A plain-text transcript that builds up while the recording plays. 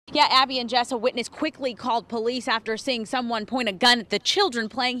Yeah, Abby and Jess, a witness quickly called police after seeing someone point a gun at the children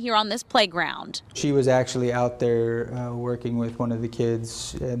playing here on this playground. She was actually out there working with one of the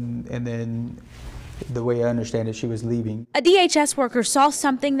kids, and then the way I understand it, she was leaving. A DHS worker saw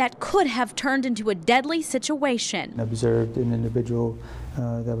something that could have turned into a deadly situation. Observed an individual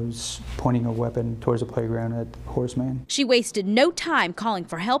that was pointing a weapon towards the playground at Horrace Mann. She wasted no time calling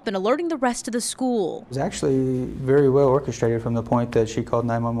for help and alerting the rest of the school. It was actually very well orchestrated from the point that she called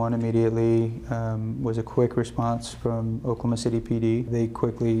 911 immediately. Was a quick response from Oklahoma City PD. They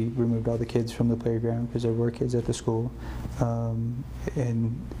quickly removed all the kids from the playground because there were kids at the school,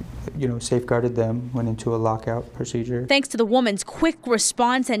 and safeguarded them, went into a lockout procedure. Thanks to the woman's quick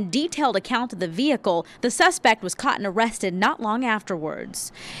response and detailed account of the vehicle, the suspect was caught and arrested not long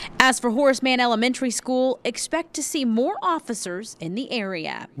afterwards. As for Horrace Mann Elementary School, expect to see more officers in the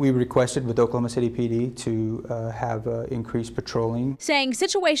area. We requested with Oklahoma City PD to have increased patrolling. Saying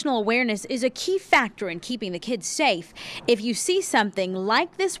situational awareness is a key factor in keeping the kids safe. If you see something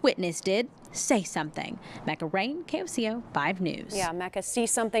like this witness did, say something. Mecca Rain, KOCO 5 News. Yeah, Mecca, see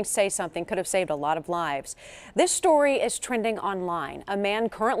something, say something could have saved a lot of lives. This story is trending online. A man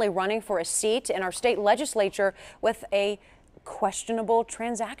currently running for a seat in our state legislature with a questionable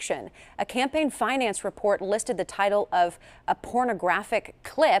transaction. A campaign finance report listed the title of a pornographic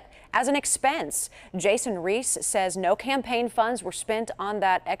clip as an expense. Jason Reese says no campaign funds were spent on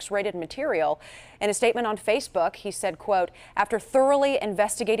that X-rated material. In a statement on Facebook, he said, quote, "After thoroughly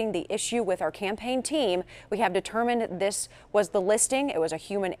investigating the issue with our campaign team, we have determined this was the listing. It was a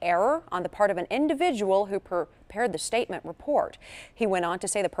human error on the part of an individual who prepared the statement report." He went on to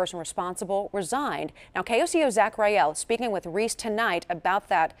say the person responsible resigned. Now, KOCO's Zach Rael speaking with Reese tonight about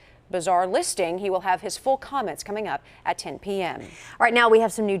that bizarre listing. He will have his full comments coming up at 10 p.m. All right, now we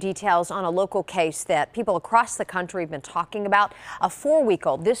have some new details on a local case that people across the country have been talking about. A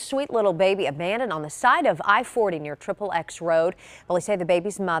 4-week-old, this sweet little baby abandoned on the side of I-40 near Triple X Road. Well, they say the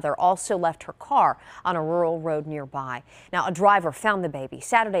baby's mother also left her car on a rural road nearby. Now, a driver found the baby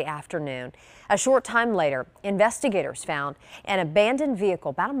Saturday afternoon. A short time later, investigators found an abandoned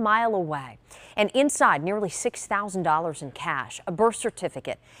vehicle about a mile away, and inside nearly $6,000 in cash, a birth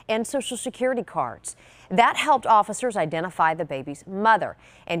certificate, and Social Security cards. That helped officers identify the baby's mother,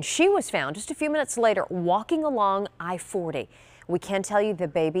 and she was found just a few minutes later walking along I-40. We can tell you the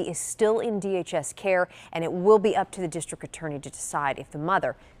baby is still in DHS care, and it will be up to the district attorney to decide if the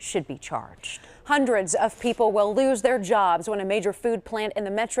mother should be charged. Hundreds of people will lose their jobs when a major food plant in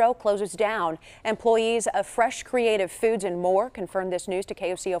the metro closes down. Employees of Fresh Creative Foods and More confirmed this news to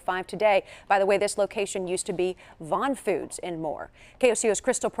KOCO 5 today. By the way, this location used to be Vaughn Foods and More. KOCO's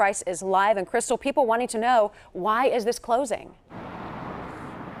Crystal Price is live. And Crystal, people wanting to know, why is this closing?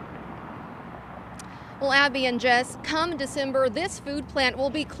 Well, Abby and Jess, come December, this food plant will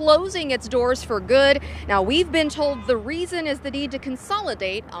be closing its doors for good. Now, we've been told the reason is the need to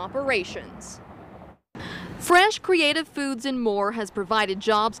consolidate operations. Fresh Creative Foods and More has provided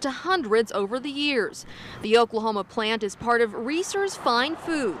jobs to hundreds over the years. The Oklahoma plant is part of Reeser's Fine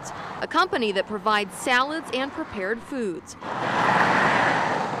Foods, a company that provides salads and prepared foods.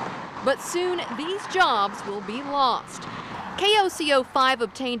 But soon, these jobs will be lost. KOCO 5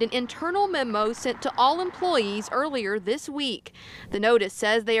 obtained an internal memo sent to all employees earlier this week. The notice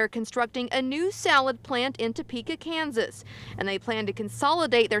says they are constructing a new salad plant in Topeka, Kansas, and they plan to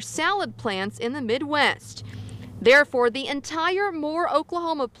consolidate their salad plants in the Midwest. Therefore, the entire Moore,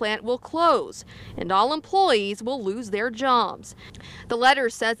 Oklahoma plant will close, and all employees will lose their jobs. The letter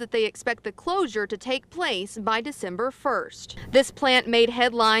says that they expect the closure to take place by December 1st. This plant made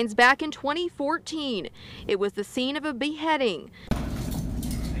headlines back in 2014. It was the scene of a beheading.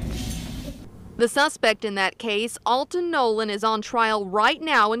 The suspect in that case, Alton Nolan, is on trial right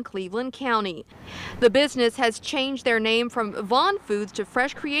now in Cleveland County. The business has changed their name from Vaughn Foods to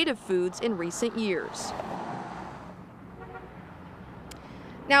Fresh Creative Foods in recent years.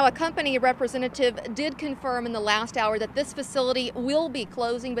 Now, a company representative did confirm in the last hour that this facility will be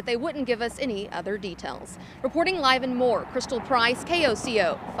closing, but they wouldn't give us any other details. Reporting live and more, Crystal Price,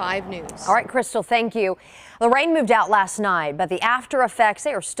 KOCO 5 News. All right, Crystal, thank you. The rain moved out last night, but the after effects,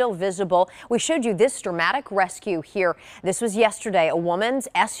 they are still visible. We showed you this dramatic rescue here. This was yesterday. A woman's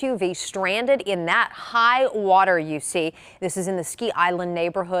SUV stranded in that high water you see. This is in the Ski Island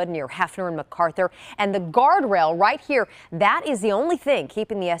neighborhood near Hefner and MacArthur. And the guardrail right here, that is the only thing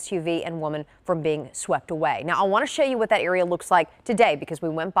keeping the SUV and woman from being swept away. Now, I want to show you what that area looks like today because we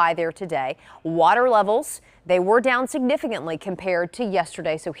went by there today. Water levels, they were down significantly compared to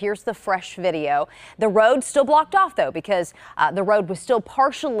yesterday. So here's the fresh video. The road's still blocked off, though, because the road was still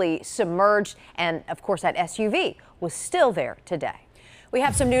partially submerged. And of course, that SUV was still there today. We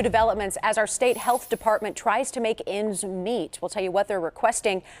have some new developments as our state health department tries to make ends meet. We'll tell you what they're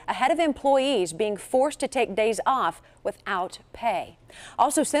requesting ahead of employees being forced to take days off without pay.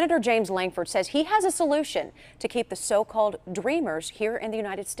 Also, Senator James Lankford says he has a solution to keep the so-called dreamers here in the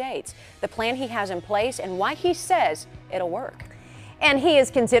United States. The plan he has in place and why he says it'll work. And he is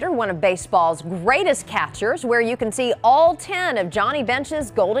considered one of baseball's greatest catchers, where you can see all 10 of Johnny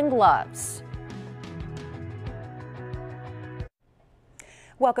Bench's Golden Gloves.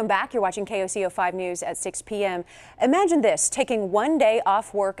 Welcome back. You're watching KOCO 5 News at 6 p.m. Imagine this, taking one day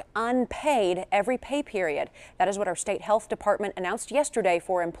off work unpaid every pay period. That is what our state health department announced yesterday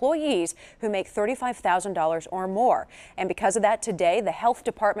for employees who make $35,000 or more. And because of that, today the health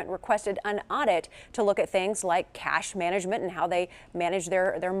department requested an audit to look at things like cash management and how they manage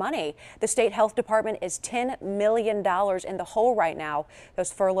their money. The state health department is $10 million in the hole right now.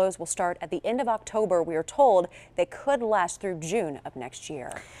 Those furloughs will start at the end of October. We are told they could last through June of next year.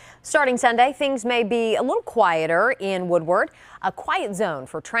 Starting Sunday, things may be a little quieter in Woodward. A quiet zone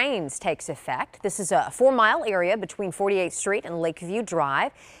for trains takes effect. This is a 4-mile area between 48th Street and Lakeview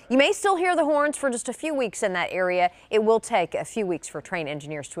Drive. You may still hear the horns for just a few weeks in that area. It will take a few weeks for train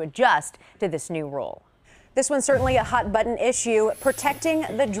engineers to adjust to this new rule. This one's certainly a hot button issue, protecting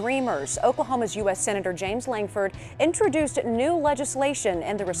the dreamers. Oklahoma's U.S. Senator James Lankford introduced new legislation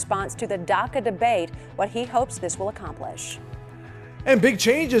in the response to the DACA debate, what he hopes this will accomplish. And big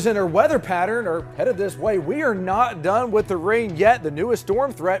changes in our weather pattern are headed this way. We are not done with the rain yet. The newest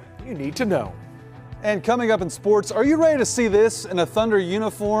storm threat you need to know. And coming up in sports, are you ready to see this in a Thunder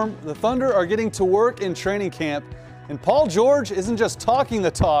uniform? The Thunder are getting to work in training camp. And Paul George isn't just talking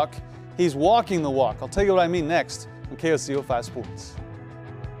the talk, he's walking the walk. I'll tell you what I mean next on KOCO 5 Sports.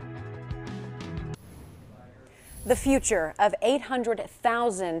 The future of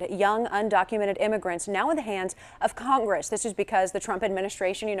 800,000 young undocumented immigrants now in the hands of Congress. This is because the Trump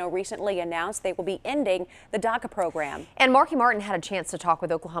administration, recently announced they will be ending the DACA program. And Marky Martin had a chance to talk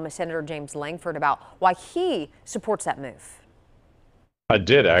with Oklahoma Senator James Lankford about why he supports that move. I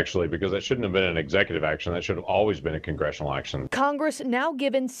did, actually, because that shouldn't have been an executive action. That should have always been a congressional action. Congress now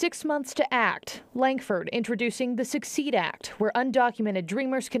given 6 months to act. Lankford introducing the Succeed Act, where undocumented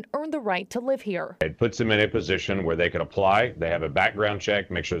dreamers can earn the right to live here. It puts them in a position where they can apply. They have a background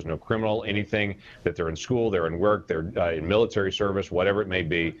check, make sure there's no criminal, anything, that they're in school, they're in work, they're in military service, whatever it may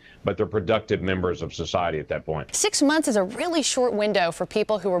be, but they're productive members of society at that point. 6 months is a really short window for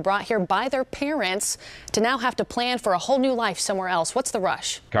people who were brought here by their parents to now have to plan for a whole new life somewhere else. What's the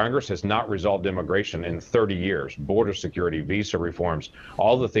rush? Congress has not resolved immigration in 30 years. Border security, visa reforms,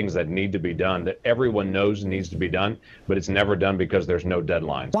 all the things that need to be done that everyone knows needs to be done, but it's never done because there's no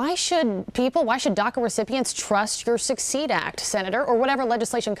deadline. Why should DACA recipients trust your Succeed Act, Senator, or whatever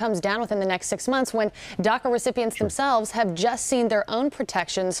legislation comes down within the next 6 months when DACA recipients themselves have just seen their own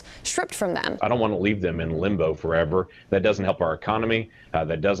protections stripped from them? I don't want to leave them in limbo forever. That doesn't help our economy.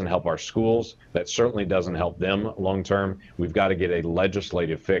 That doesn't help our schools. That certainly doesn't help them long term. We've got to get a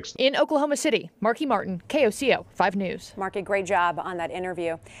legislative fix. In Oklahoma City, Marky Martin, KOCO 5 News. Marky, great job on that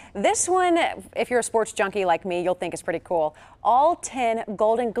interview. This one, if you're a sports junkie like me, you'll think is pretty cool. All 10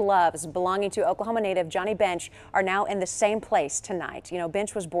 Golden Gloves belonging to Oklahoma native Johnny Bench are now in the same place tonight.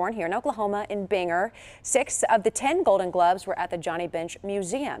 Bench was born here in Oklahoma in Binger. 6 of the 10 Golden Gloves were at the Johnny Bench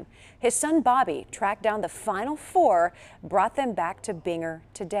Museum. His son Bobby tracked down the final 4, brought them back to Binger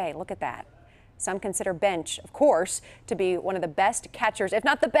today. Look at that. Some consider Bench, of course, to be one of the best catchers, if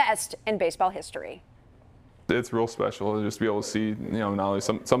not the best, in baseball history. It's real special just to be able to see, not only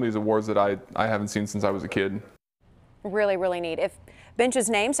some of these awards that I haven't seen since I was a kid. Really, really neat. If Bench's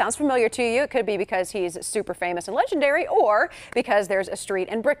name sounds familiar to you, it could be because he's super famous and legendary, or because there's a street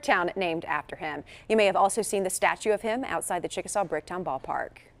in Bricktown named after him. You may have also seen the statue of him outside the Chickasaw Bricktown ballpark.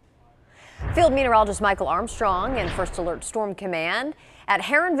 Field meteorologist Michael Armstrong and First Alert Storm Command at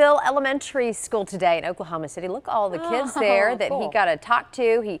Heronville Elementary School today in Oklahoma City. Look, all the kids there that he got to talk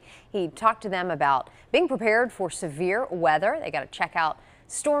to. He talked to them about being prepared for severe weather. They got to check out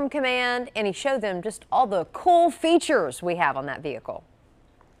Storm Command, and he showed them just all the cool features we have on that vehicle.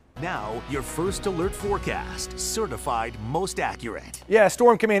 Now, your First Alert forecast, certified most accurate. Yeah,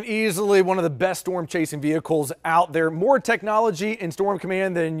 Storm Command, easily one of the best storm chasing vehicles out there. More technology in Storm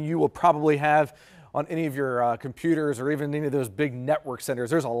Command than you will probably have on any of your computers or even any of those big network centers.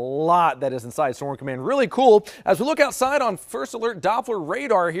 There's a lot that is inside Storm Command. Really cool. As we look outside on First Alert Doppler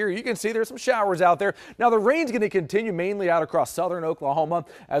radar here, you can see there's some showers out there. Now the rain's going to continue mainly out across southern Oklahoma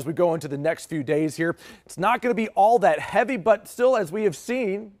as we go into the next few days here. It's not going to be all that heavy, but still, as we have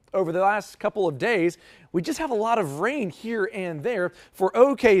seen, over the last couple of days, we just have a lot of rain here and there. For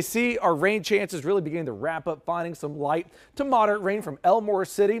OKC, our rain chances really beginning to wrap up, finding some light to moderate rain from Elmore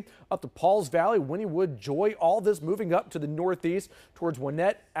City up to Pauls Valley, Wynnewood, Joy, all this moving up to the northeast towards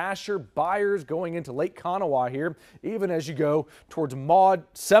Gwinnett, Asher, Byers, going into Lake Kanawha here. Even as you go towards Maud,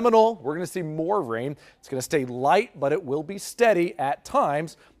 Seminole, we're going to see more rain. It's going to stay light, but it will be steady at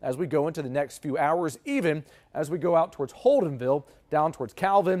times as we go into the next few hours, even as we go out towards Holdenville, down towards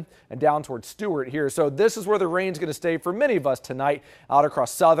Calvin, and down towards Stewart here. So this is where the rain's going to stay for many of us tonight, out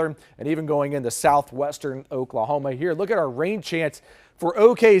across southern and even going into southwestern Oklahoma here. Look at our rain chance for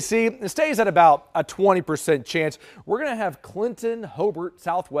OKC. It stays at about a 20% chance. We're going to have Clinton, Hobart,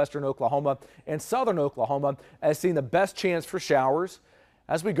 southwestern Oklahoma, and southern Oklahoma as seeing the best chance for showers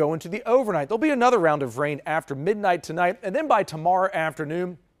as we go into the overnight. There'll be another round of rain after midnight tonight, and then by tomorrow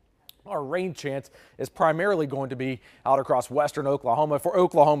afternoon, our rain chance is primarily going to be out across western Oklahoma. For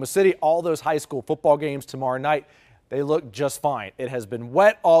Oklahoma City, all those high school football games tomorrow night, they look just fine. It has been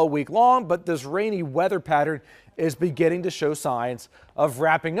wet all week long, but this rainy weather pattern is beginning to show signs of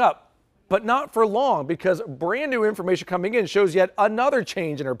wrapping up. But not for long, because brand new information coming in shows yet another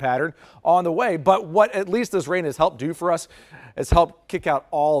change in our pattern on the way. But what at least this rain has helped do for us is help kick out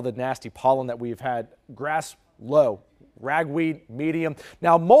all the nasty pollen that we've had. Grass low, ragweed medium.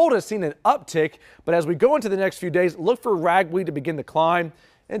 Now mold has seen an uptick, but as we go into the next few days, look for ragweed to begin to climb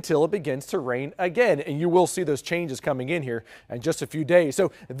until it begins to rain again. And you will see those changes coming in here in just a few days.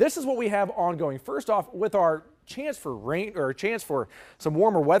 So this is what we have ongoing. First off, with our chance for rain, or chance for some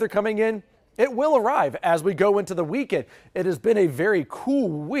warmer weather coming in, it will arrive as we go into the weekend. It has been a very cool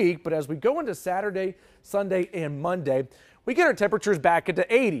week, but as we go into Saturday, Sunday, and Monday, we get our temperatures back into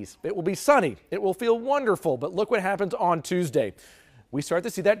 80s. It will be sunny. It will feel wonderful. But look what happens on Tuesday. We start to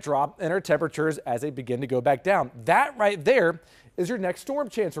see that drop in our temperatures as they begin to go back down. That right there is your next storm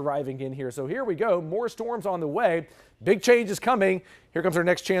chance arriving in here. So here we go. More storms on the way. Big change is coming. Here comes our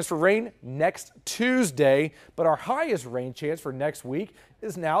next chance for rain next Tuesday. But our highest rain chance for next week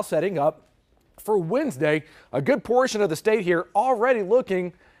is now setting up for Wednesday. A good portion of the state here already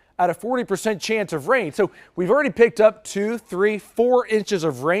looking at a 40% chance of rain. So we've already picked up 2, 3, 4 inches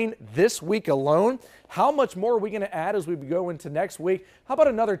of rain this week alone. How much more are we going to add as we go into next week? How about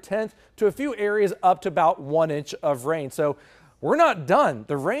another 10th to a few areas up to about 1 inch of rain? So we're not done.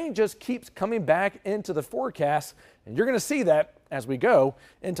 The rain just keeps coming back into the forecast, and you're going to see that as we go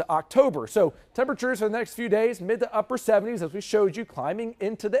into October. So temperatures for the next few days, mid to upper 70s, as we showed you, climbing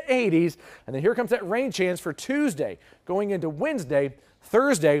into the 80s. And then here comes that rain chance for Tuesday, going into Wednesday,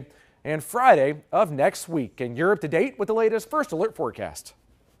 Thursday, and Friday of next week. And you're up to date with the latest First Alert forecast.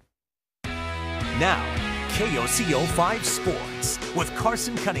 Now, KOCO 5 Sports with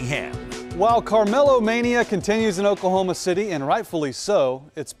Carson Cunningham. While Carmelo Mania continues in Oklahoma City, and rightfully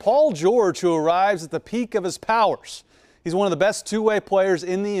so, it's Paul George who arrives at the peak of his powers. He's one of the best two-way players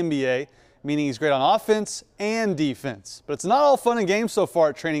in the NBA, meaning he's great on offense and defense. But it's not all fun and games so far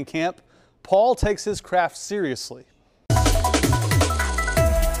at training camp. Paul takes his craft seriously.